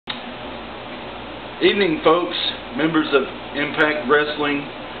Evening, folks, members of Impact Wrestling.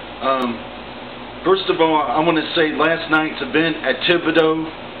 First of all, I want to say last night's event at Thibodeau,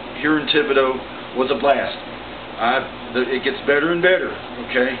 here in Thibodeau, was a blast. It gets better and better,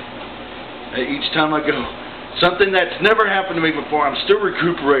 okay? Each time I go. Something that's never happened to me before. I'm still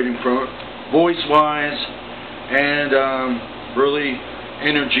recuperating from it, voice-wise, and really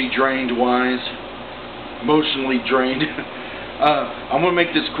energy drained-wise, emotionally drained. I'm going to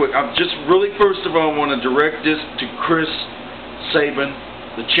make this quick. I'm just really, first of all, I want to direct this to Chris Sabin,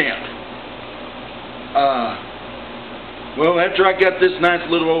 the champ. Well, after I got this nice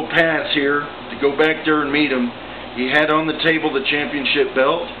little old pass here to go back there and meet him, he had on the table the championship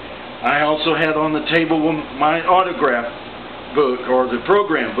belt. I also had on the table my autograph book, or the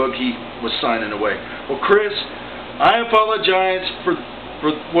program book he was signing away. Well, Chris, I apologize for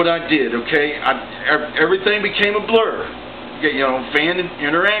what I did, okay? Everything became a blur. You know, fan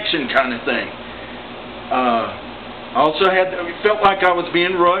interaction kind of thing. I also felt like I was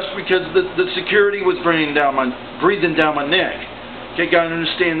being rushed because the security was breathing down my neck. Okay, gotta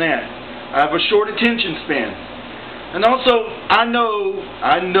understand that. I have a short attention span, and also I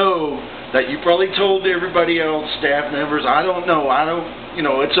know that you probably told everybody else, staff members. I don't know. You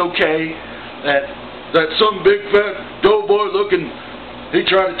know, it's okay that some big fat doughboy looking, he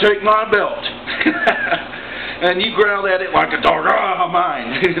tried to take my belt. And you growled at it like a dog, mine,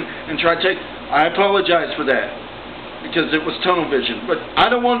 and tried to take. I apologize for that, because it was tunnel vision. But I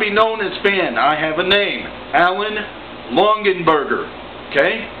don't want to be known as fan. I have a name, Alan Longenberger.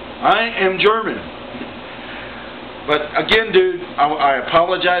 Okay, I am German. But again, dude, I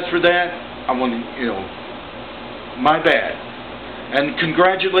apologize for that. I want to, you know, my bad. And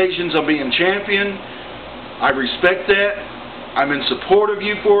congratulations on being champion. I respect that. I'm in support of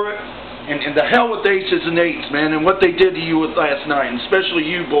you for it. And the hell with aces and eights, man, and what they did to you with last night, and especially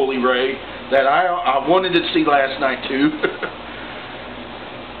you, Bully Ray, that I wanted to see last night too.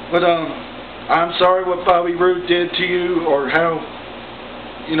 But I'm sorry what Bobby Roode did to you, or how,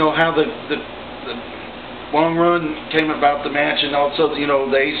 you know, how the long run came about the match, and also, you know,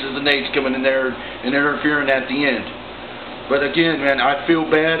 the aces and eights coming in there and interfering at the end. But again, man, I feel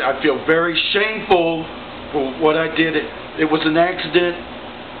bad. I feel very shameful for what I did. It was an accident.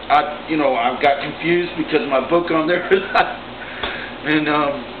 I got confused because of my book on there, and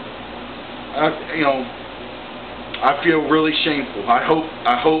I feel really shameful. I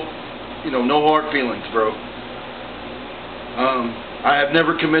hope, you know, no hard feelings, bro. I have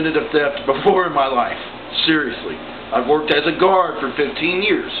never committed a theft before in my life. Seriously, I've worked as a guard for 15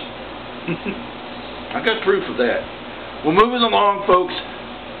 years. I got proof of that. Well, moving along, folks.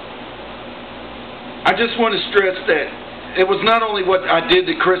 I just want to stress that it was not only what I did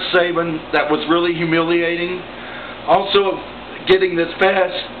to Chris Sabin that was really humiliating. Also, getting this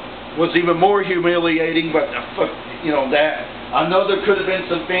pass was even more humiliating. But you know that I know there could have been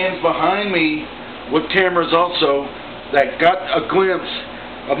some fans behind me with cameras also that got a glimpse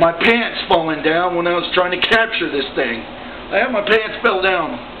of my pants falling down when I was trying to capture this thing. My pants fell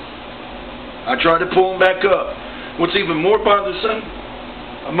down. I tried to pull them back up. What's even more bothersome,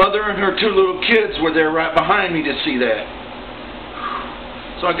 a mother and her two little kids were there right behind me to see that.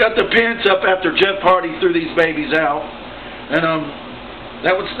 So I got the pants up after Jeff Hardy threw these babies out, and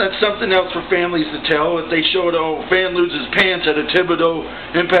that's something else for families to tell. If they show it, oh, fan loses pants at a Thibodeau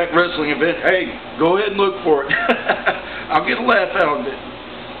Impact Wrestling event, hey, go ahead and look for it. I'll get a laugh out of it.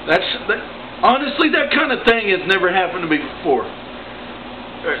 Honestly, that kind of thing has never happened to me before,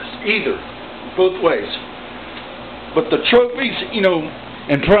 either, both ways. But the trophies, you know,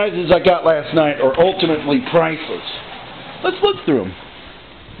 and prizes I got last night are ultimately priceless. Let's look through them.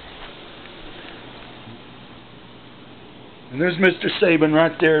 And there's Mr. Sabin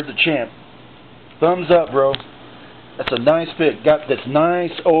right there, the champ. Thumbs up, bro. That's a nice pic. Got this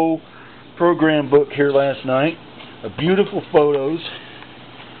nice old program book here last night. Beautiful photos.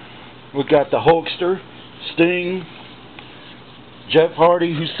 We got the Hulkster, Sting, Jeff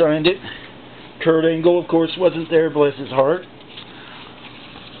Hardy, who signed it. Kurt Angle, of course, wasn't there, bless his heart.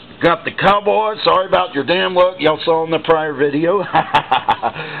 Got the Cowboys. Sorry about your damn luck. Y'all saw in the prior video.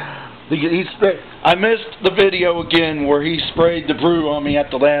 I missed the video again where he sprayed the brew on me at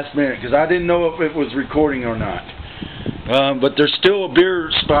the last minute because I didn't know if it was recording or not. But there's still a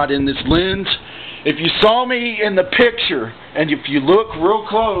beer spot in this lens. If you saw me in the picture, and if you look real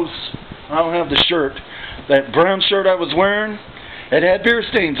close, I don't have the shirt. That brown shirt I was wearing, it had beer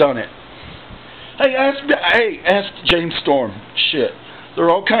stains on it. Hey, ask James Storm. Shit. There are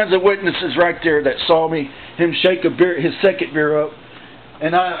all kinds of witnesses right there that saw him shake his second beer up.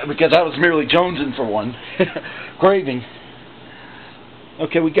 And because I was merely jonesing for one, craving.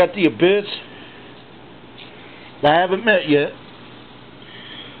 Okay, we got the Abyss. I haven't met yet.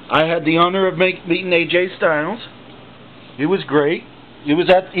 I had the honor of meeting AJ Styles. He was great. He was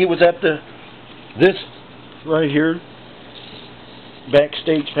at this right here,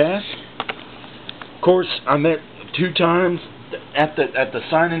 backstage pass. Of course, I met 2 times at the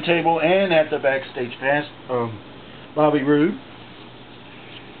signing table and at the backstage pass. Bobby Roode.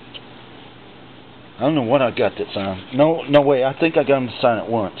 I don't know what I got that sign. No way. I think I got him to sign it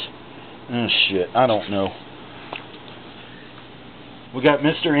once. Oh shit. I don't know. We got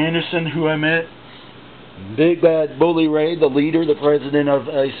Mr. Anderson, who I met. Big Bad Bully Ray, the leader, the president of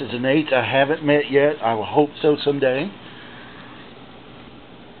Aces and Eights. I haven't met yet. I will hope so someday.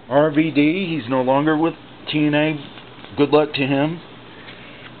 RVD, he's no longer with TNA. Good luck to him.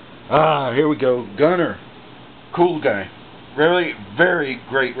 Here we go. Gunner. Cool guy. Really, very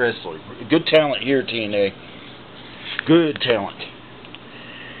great wrestler. Good talent here, TNA. Good talent.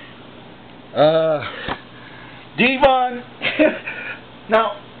 Devon.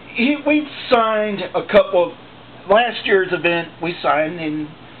 Now, we've signed a couple. Last year's event, we signed, and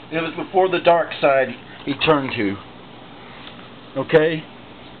it was before the dark side he turned to. Okay?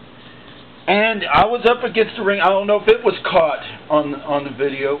 And I was up against the ring. I don't know if it was caught on the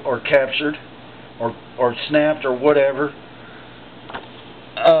video or captured or snapped or whatever.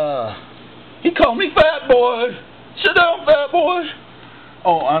 He called me fat boy. Sit down, fat boy.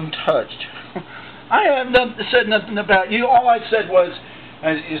 Oh, I'm touched. I haven't said nothing about you. All I said was,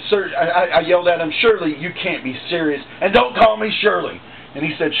 I yelled at him, Shirley, you can't be serious. And don't call me Shirley. And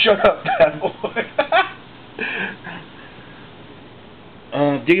he said, shut up, fat boy.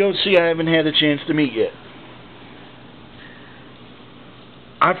 DOC I haven't had a chance to meet yet.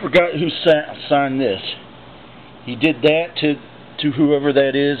 I forgot who signed this. He did that to whoever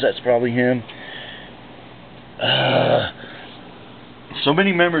that is. That's probably him. So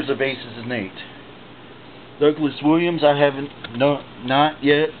many members of Aces and Eights. Douglas Williams, I haven't, not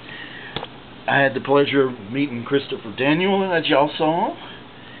yet. I had the pleasure of meeting Christopher Daniel, as y'all saw.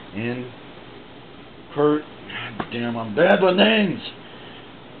 And Kurt, damn, I'm bad with names.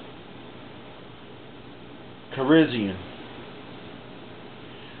 Carizian.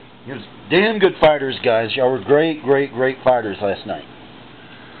 You're damn good fighters, guys. Y'all were great, great, great fighters last night.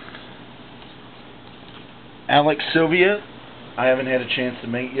 Alex Sylvia, I haven't had a chance to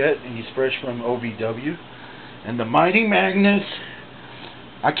meet yet, and he's fresh from OVW. And the Mighty Magnus,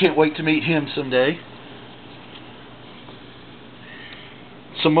 I can't wait to meet him someday.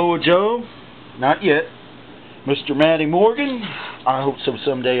 Samoa Joe, not yet. Mr. Matty Morgan, I hope so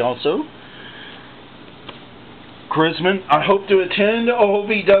someday also. Chrisman, I hope to attend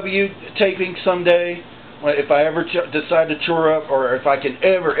OVW taping someday. If I ever decide to tour up, or if I can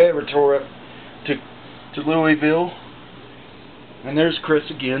ever tour up to Louisville. And there's Chris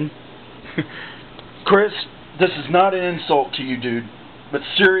again. Chris, this is not an insult to you, dude. But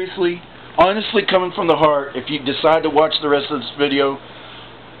seriously, honestly, coming from the heart, if you decide to watch the rest of this video,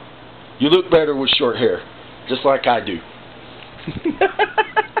 you look better with short hair. Just like I do.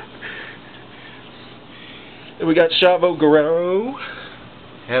 We got Chavo Guerrero.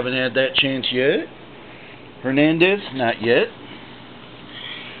 Haven't had that chance yet. Hernandez, not yet.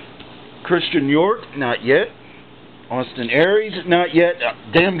 Christian York, not yet. Austin Aries, not yet.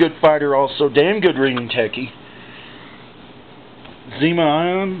 Damn good fighter also. Damn good ring techie. Zema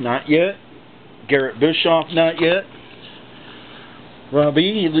Ion, not yet. Garrett Bischoff, not yet.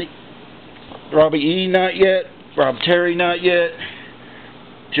 Robbie E, not yet. Rob Terry, not yet.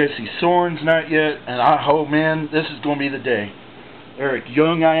 Jesse Sorens, not yet. And I hope, man, this is going to be the day. Eric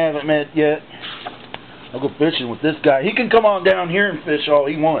Young, I haven't met yet. I'll go fishing with this guy. He can come on down here and fish all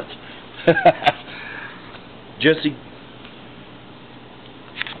he wants. Jesse.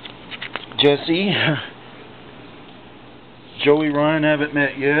 Joey Ryan, haven't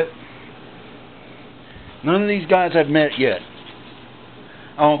met yet. None of these guys I've met yet.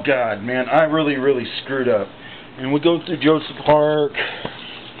 Oh, God, man, I really screwed up. And we go through Joseph Park,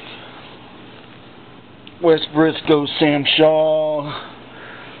 West Briscoe, Sam Shaw.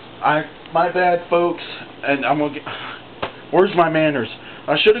 My bad, folks. And I'm gonna get. Where's my manners?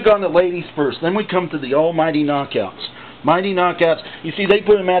 I should have gone to ladies first. Then we come to the almighty knockouts. Mighty knockouts. You see, they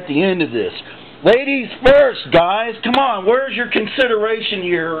put them at the end of this. Ladies first, guys. Come on. Where's your consideration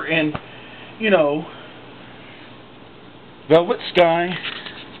here? And, you know, Velvet Sky,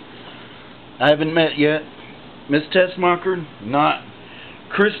 I haven't met yet. Miss Tessmacher, not.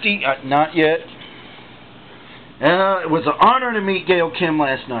 Christy, not yet. It was an honor to meet Gail Kim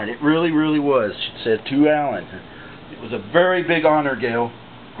last night. It really was. She said to Alan. It was a very big honor, Gail.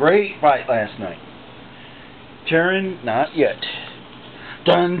 Great fight last night. Taryn, not yet.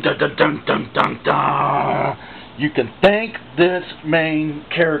 Dun dun dun dun dun dun dun. You can thank this main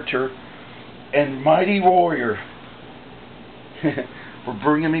character and mighty warrior for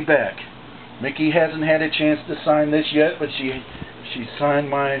bringing me back. Mickey hasn't had a chance to sign this yet, but she signed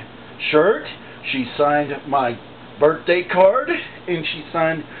my shirt, she signed my birthday card, and she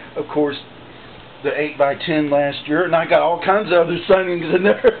signed, of course, the 8x10 last year, and I got all kinds of other signings in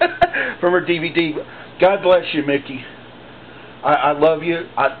there from her DVD. God bless you, Mickey. I love you.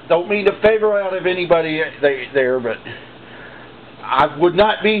 I don't mean to favor out of anybody there, but I would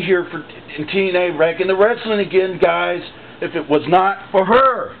not be here in TNA back in the wrestling again, guys, if it was not for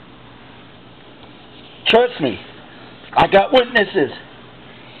her. Trust me. I got witnesses.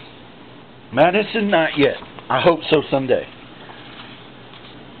 Madison, not yet. I hope so someday.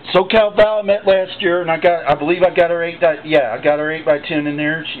 SoCal Val I met last year, and I believe I got her 8x10 in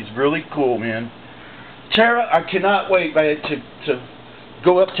there. She's really cool, man. Tara, I cannot wait to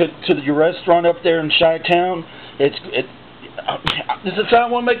go up to your restaurant up there in Chi-Town. This is how I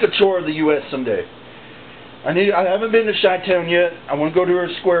want to make a tour of the U.S. someday. I haven't been to Chi-Town yet. I want to go to her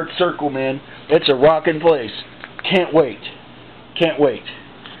squared circle, man. It's a rocking place. Can't wait. Can't wait.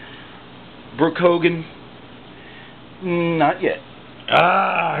 Brooke Hogan, not yet.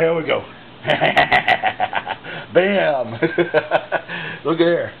 Ah, here we go. Bam. Look at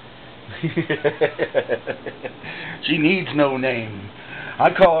her. She needs no name.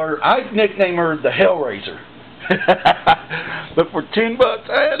 I nickname her the Hellraiser. But for $10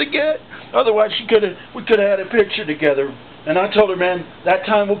 I had to get. Otherwise we could have had a picture together. And I told her, man, that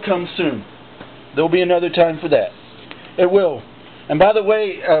time will come soon. There'll be another time for that. It will. And by the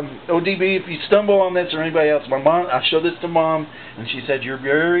way, ODB, if you stumble on this or anybody else, I showed this to Mom, and she said, you're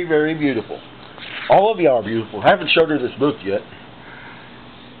very, very beautiful. All of you are beautiful. I haven't showed her this book yet.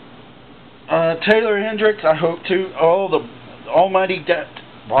 Taylor Hendricks, I hope to. Oh, the almighty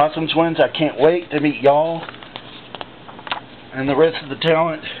Blossom Twins, I can't wait to meet y'all. And the rest of the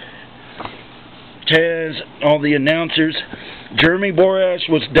talent. Taz, all the announcers. Jeremy Borash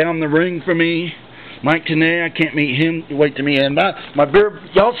was down the ring for me. Mike TNA, I can't meet him. Wait to meet him. My beer,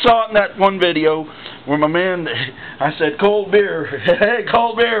 y'all saw it in that one video where my man, I said, cold beer. Hey,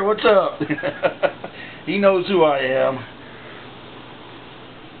 cold beer, what's up? He knows who I am.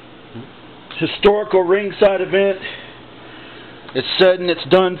 Historical ringside event. It's said and it's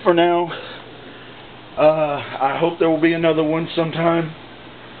done for now. I hope there will be another one sometime.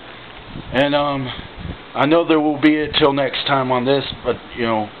 And I know there will be till next time on this, but you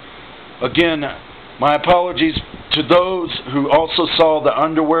know, again, my apologies to those who also saw the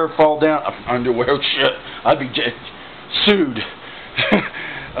underwear fall down. Shit, I'd be sued.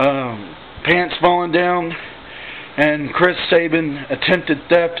 Pants falling down, and Chris Sabin attempted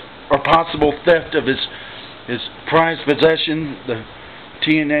theft or possible theft of his prized possession, the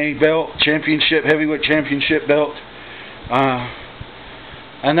TNA belt, heavyweight championship belt.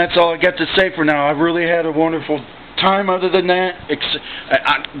 And that's all I got to say for now. I've really had a wonderful time. Other than that,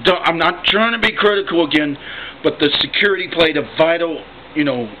 I'm not trying to be critical again, but the security played a vital,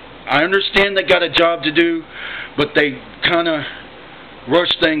 I understand they got a job to do, but they kind of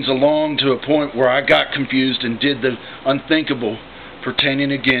rushed things along to a point where I got confused and did the unthinkable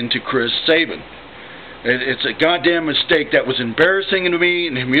pertaining again to Chris Sabin. It's a goddamn mistake that was embarrassing to me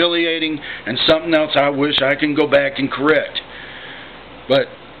and humiliating, and something else I wish I can go back and correct. But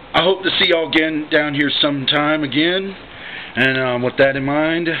I hope to see y'all again down here sometime again. And with that in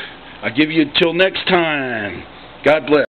mind, I give you till next time. God bless.